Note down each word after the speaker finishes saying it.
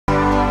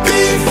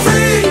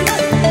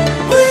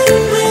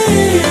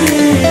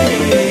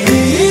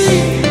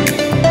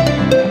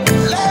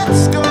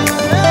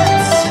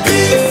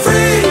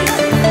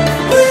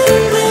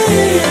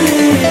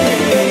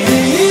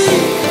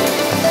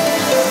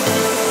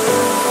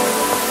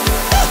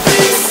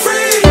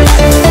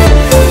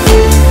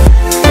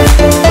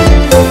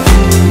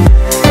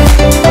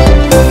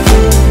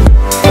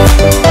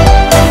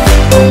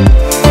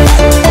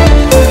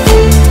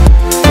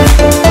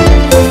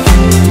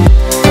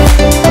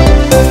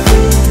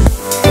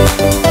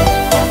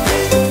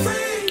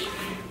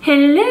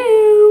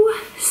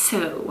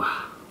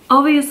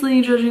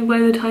obviously, judging by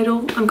the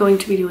title, I'm going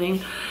to be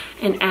doing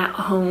an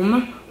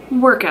at-home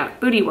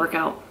workout, booty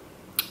workout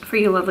for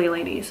you lovely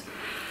ladies.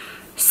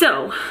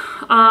 So,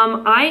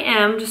 I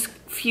am, just a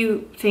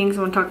few things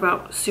I want to talk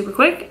about super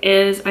quick,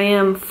 is I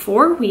am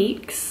 4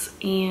 weeks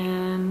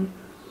and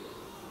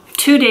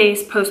 2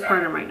 days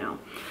postpartum right now.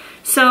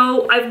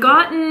 So I've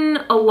gotten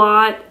a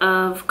lot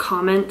of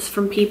comments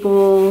from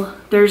people,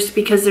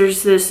 because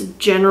there's this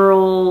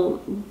general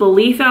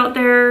belief out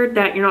there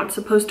that you're not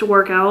supposed to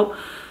work out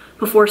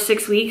before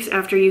 6 weeks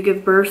after you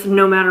give birth,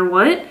 no matter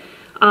what.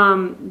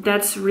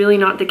 That's really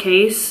not the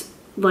case,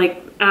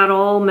 like at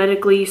all,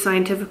 medically,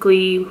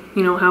 scientifically,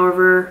 you know,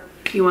 however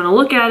you want to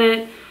look at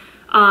it.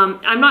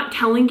 I'm not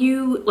telling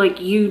you like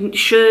you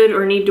should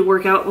or need to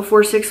work out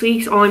before 6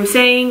 weeks. All I'm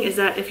saying is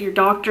that if your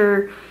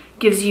doctor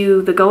gives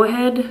you the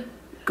go-ahead,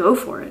 go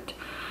for it.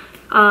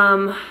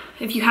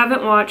 If you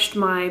haven't watched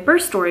my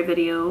birth story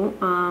video,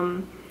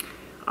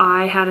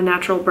 I had a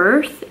natural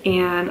birth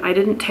and I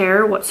didn't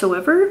tear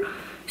whatsoever.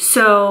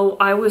 So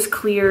I was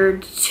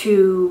cleared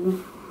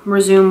to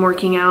resume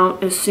working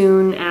out as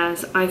soon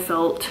as I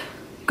felt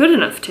good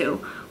enough to,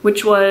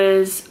 which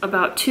was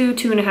about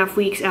 2.5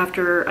 weeks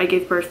after I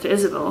gave birth to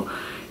Isabel.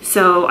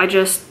 So I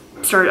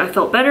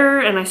felt better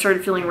and I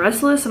started feeling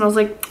restless and I was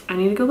like, I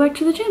need to go back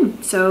to the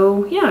gym.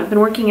 So yeah, I've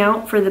been working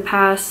out for the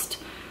past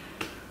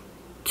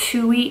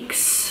 2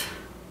 weeks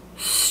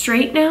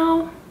straight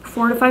now,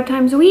 4 to 5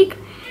 times a week.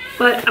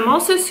 But I'm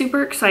also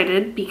super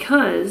excited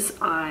because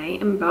I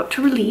am about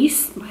to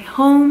release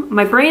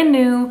my brand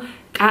new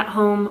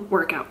at-home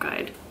workout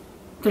guide.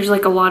 There's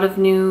like a lot of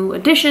new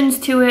additions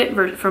to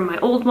it from my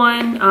old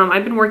one.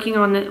 I've been working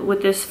on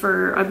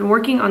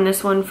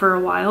this one for a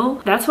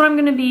while. That's what I'm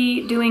going to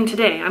be doing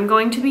today. I'm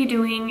going to be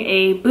doing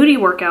a booty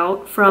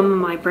workout from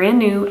my brand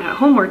new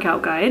at-home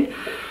workout guide,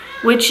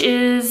 which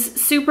is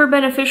super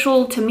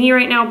beneficial to me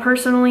right now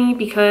personally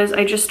because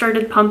I just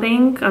started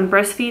pumping. I'm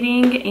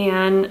breastfeeding,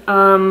 and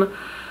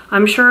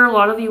I'm sure a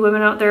lot of you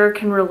women out there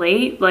can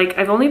relate. Like,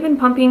 I've only been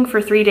pumping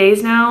for 3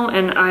 days now,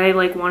 and I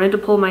like wanted to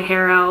pull my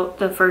hair out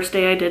the first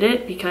day I did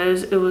it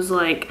because it was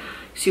like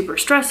super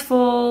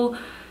stressful.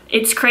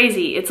 It's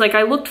crazy. It's like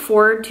I looked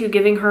forward to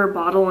giving her a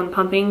bottle and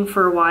pumping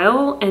for a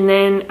while, and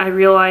then I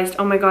realized,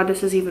 oh my god,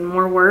 this is even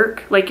more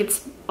work. Like,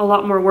 it's a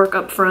lot more work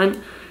up front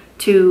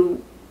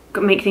to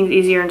make things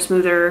easier and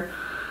smoother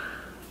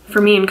for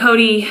me and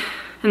Cody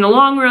in the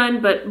long run,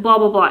 but blah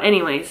blah blah.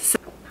 Anyways, so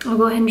I'll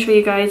go ahead and show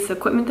you guys the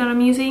equipment that I'm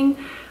using.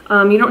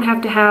 You don't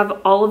have to have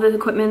all of the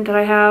equipment that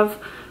I have.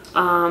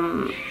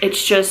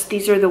 It's just,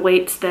 these are the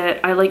weights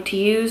that I like to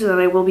use and that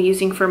I will be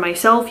using for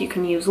myself. You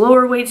can use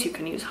lower weights, you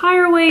can use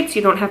higher weights,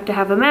 you don't have to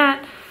have a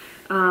mat.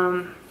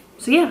 So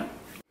yeah.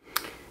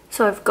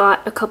 So I've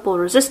got a couple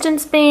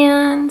resistance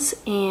bands,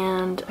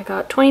 and I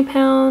got 20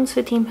 pounds,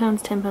 15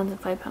 pounds, 10 pounds, and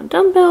 5 pound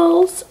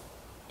dumbbells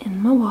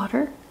in my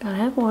water. Gotta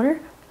have water,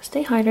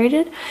 stay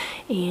hydrated,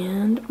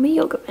 and my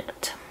yoga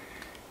mat.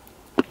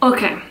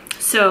 Okay,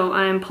 so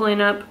I'm pulling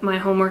up my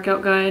home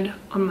workout guide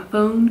on my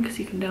phone because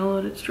you can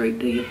download it straight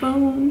to your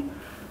phone.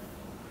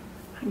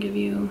 I'll give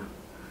you,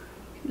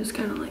 just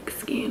kind of like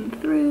scan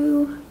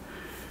through.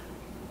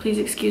 Please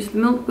excuse the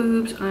milk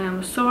boobs, I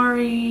am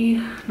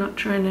sorry. Not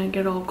trying to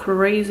get all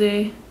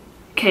crazy.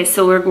 Okay,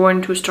 so we're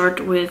going to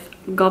start with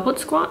goblet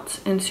squats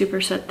and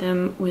superset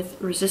them with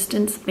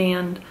resistance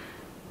band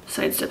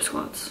side step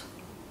squats.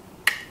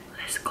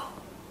 Let's go.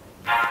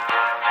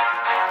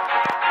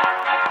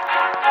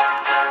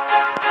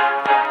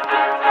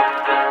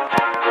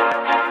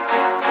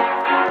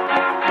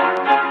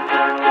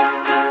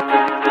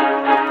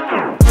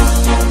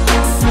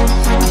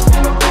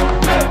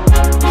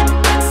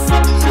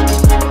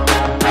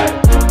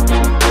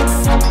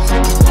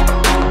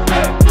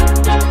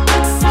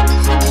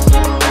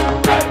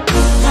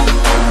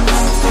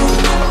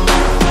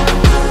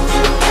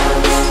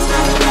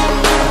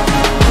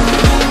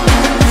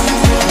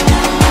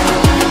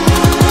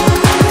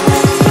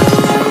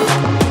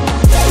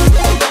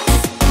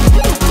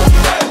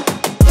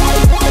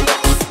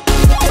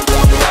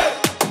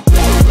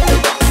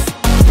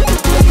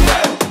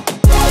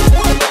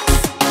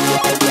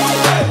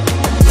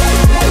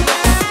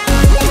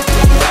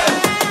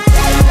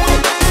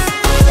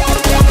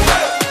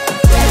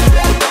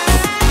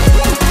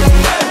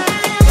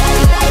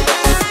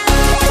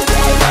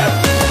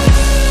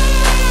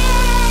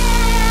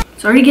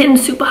 It's already getting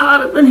super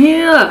hot up in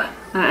here.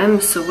 I am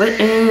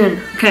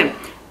sweating. Okay,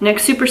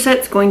 next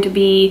superset's going to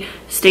be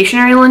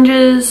stationary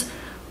lunges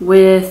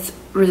with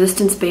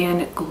resistance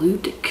band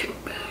glute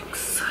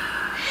kickbacks.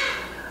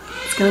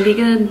 It's gonna be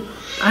good.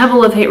 I have a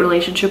love-hate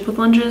relationship with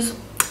lunges.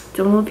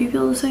 Don't know if you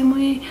feel the same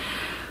way,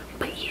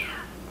 but yeah,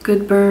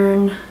 good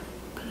burn,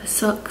 but it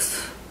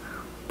sucks.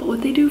 But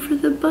what they do for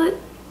the butt,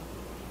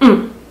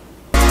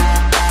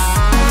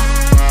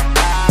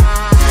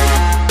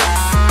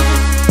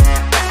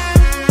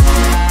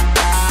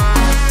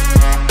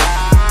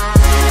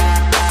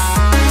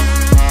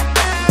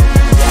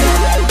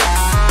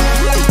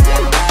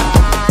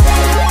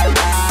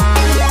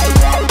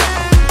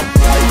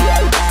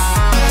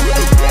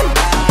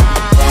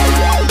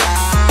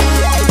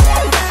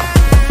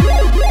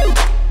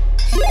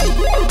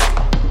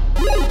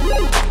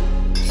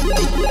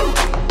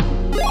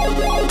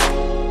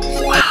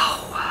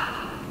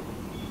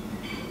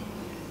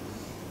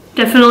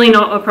 Definitely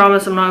not a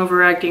promise. I'm not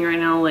overacting right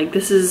now. Like,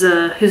 this is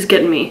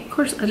getting me. Of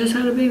course, I just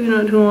had a baby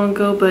not too long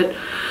ago, but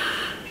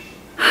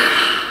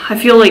I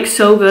feel like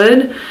so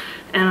good,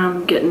 and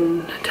I'm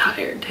getting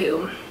tired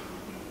too.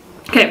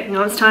 Okay,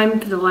 now it's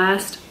time for the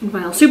last and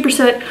final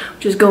superset,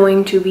 which is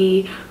going to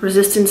be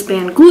resistance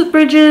band glute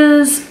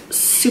bridges,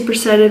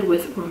 supersetted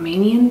with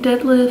Romanian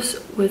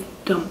deadlifts with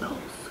dumbbells.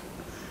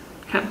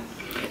 Okay,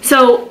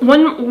 so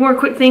one more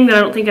quick thing that I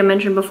don't think I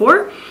mentioned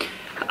before.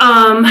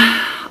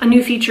 A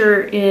new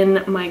feature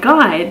in my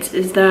guides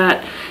is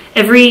that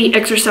every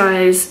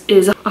exercise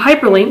is a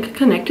hyperlink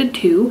connected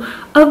to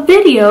a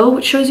video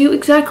which shows you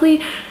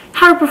exactly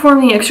how to perform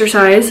the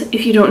exercise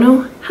if you don't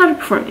know how to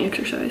perform the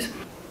exercise.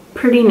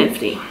 Pretty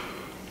nifty.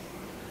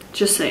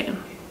 Just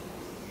saying.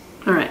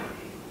 Alright,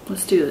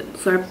 let's do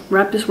it. Let's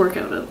wrap this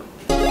workout up.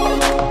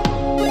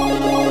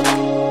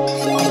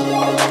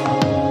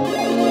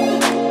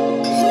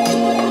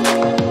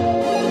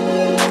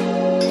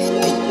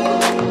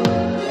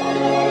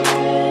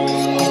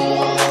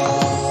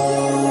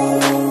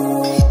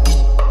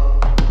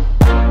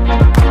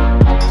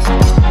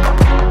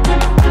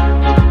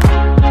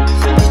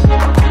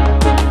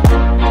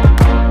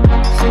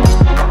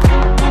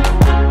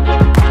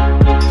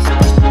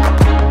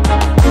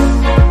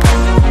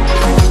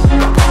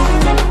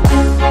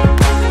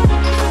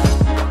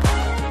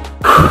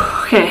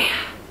 Okay,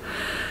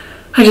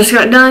 I just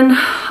got done.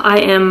 I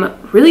am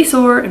really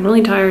sore and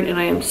really tired and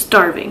I am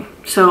starving.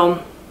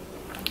 So,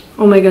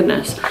 oh my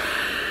goodness.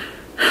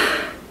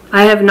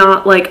 I have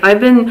not, like, I've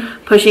been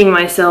pushing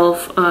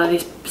myself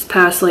these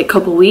past like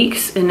couple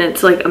weeks and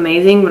it's like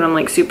amazing, but I'm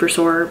like super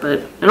sore,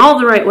 but in all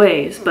the right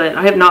ways. But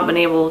I have not been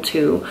able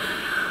to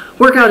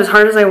work out as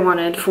hard as I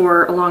wanted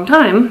for a long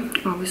time,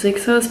 obviously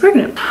because I was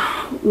pregnant.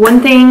 One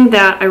thing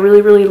that I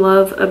really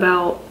love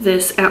about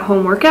this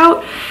at-home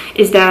workout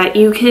is that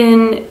you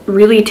can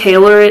really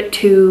tailor it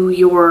to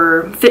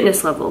your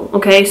fitness level,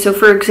 okay? So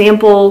for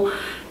example,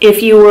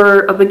 if you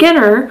were a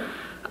beginner,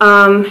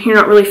 you're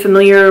not really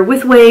familiar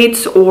with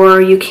weights,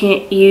 or you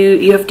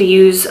have to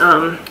use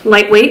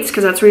light weights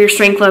because that's where your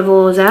strength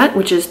level is at,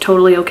 which is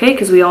totally okay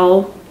because we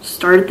all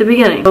start at the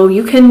beginning. So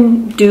you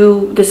can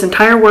do this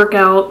entire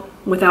workout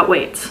without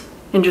weights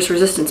and just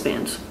resistance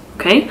bands,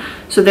 okay?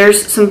 So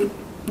there's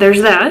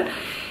that.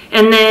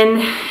 And then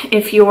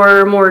if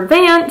you're more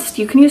advanced,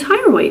 you can use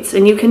higher weights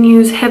and you can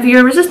use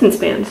heavier resistance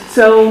bands.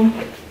 So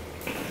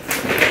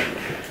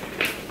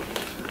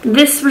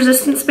this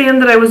resistance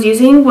band that I was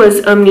using was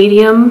a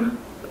medium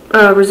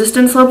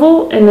resistance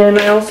level, and then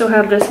I also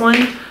have this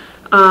one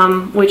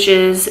which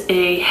is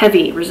a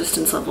heavy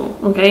resistance level,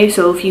 okay?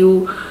 So if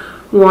you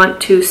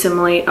want to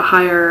simulate a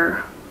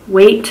higher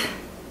weight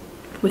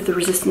with the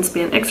resistance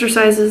band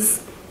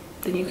exercises,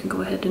 then you can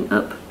go ahead and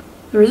up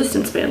the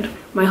resistance band.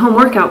 My home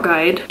workout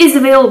guide is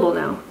available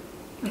now.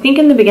 I think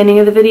in the beginning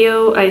of the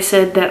video I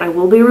said that I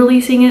will be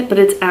releasing it, but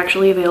it's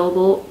actually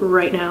available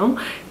right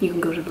now. You can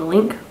go to the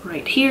link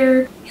right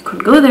here. You can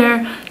go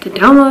there to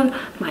download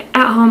my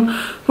at-home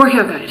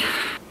workout guide.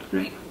 All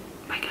right,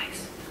 bye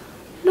guys.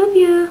 Love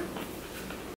ya.